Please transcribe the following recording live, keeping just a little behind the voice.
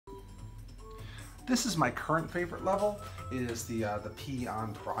This is my current favorite level. It is the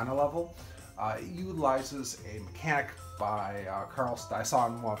pirahna level. It utilizes a mechanic by I saw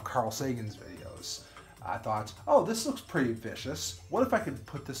in one of Carl Sagan's videos. I thought, oh, this looks pretty vicious. What if I could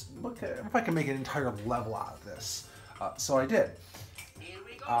put this? Look, if I could make an entire level out of this? So I did.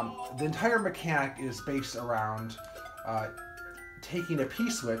 The entire mechanic is based around taking a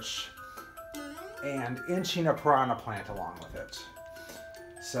P-switch and inching a piranha plant along with it.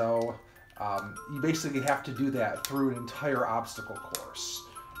 So you basically have to do that through an entire obstacle course.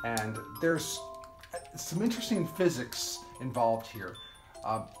 And there's some interesting physics involved here.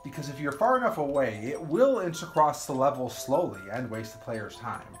 Because if you're far enough away, it will inch across the level slowly and waste the player's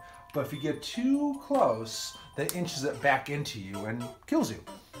time. But if you get too close, that inches it back into you and kills you.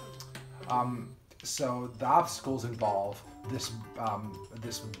 So the obstacles involve this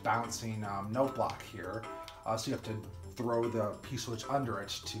this bouncing note block here. So you have to throw the P-switch under it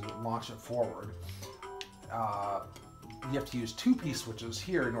to launch it forward. You have to use 2 P-switches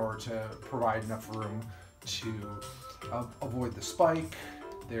here in order to provide enough room to avoid the spike.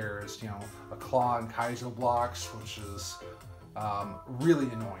 There's, a claw and kaizo blocks, which is really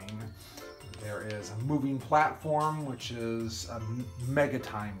annoying. There is a moving platform, which is a mega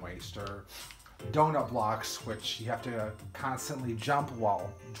time waster. Donut blocks, which you have to constantly jump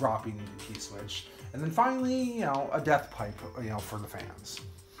while dropping the P-switch. And then finally, a death pipe, for the fans.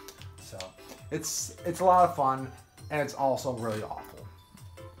 So it's a lot of fun, and it's also really awful.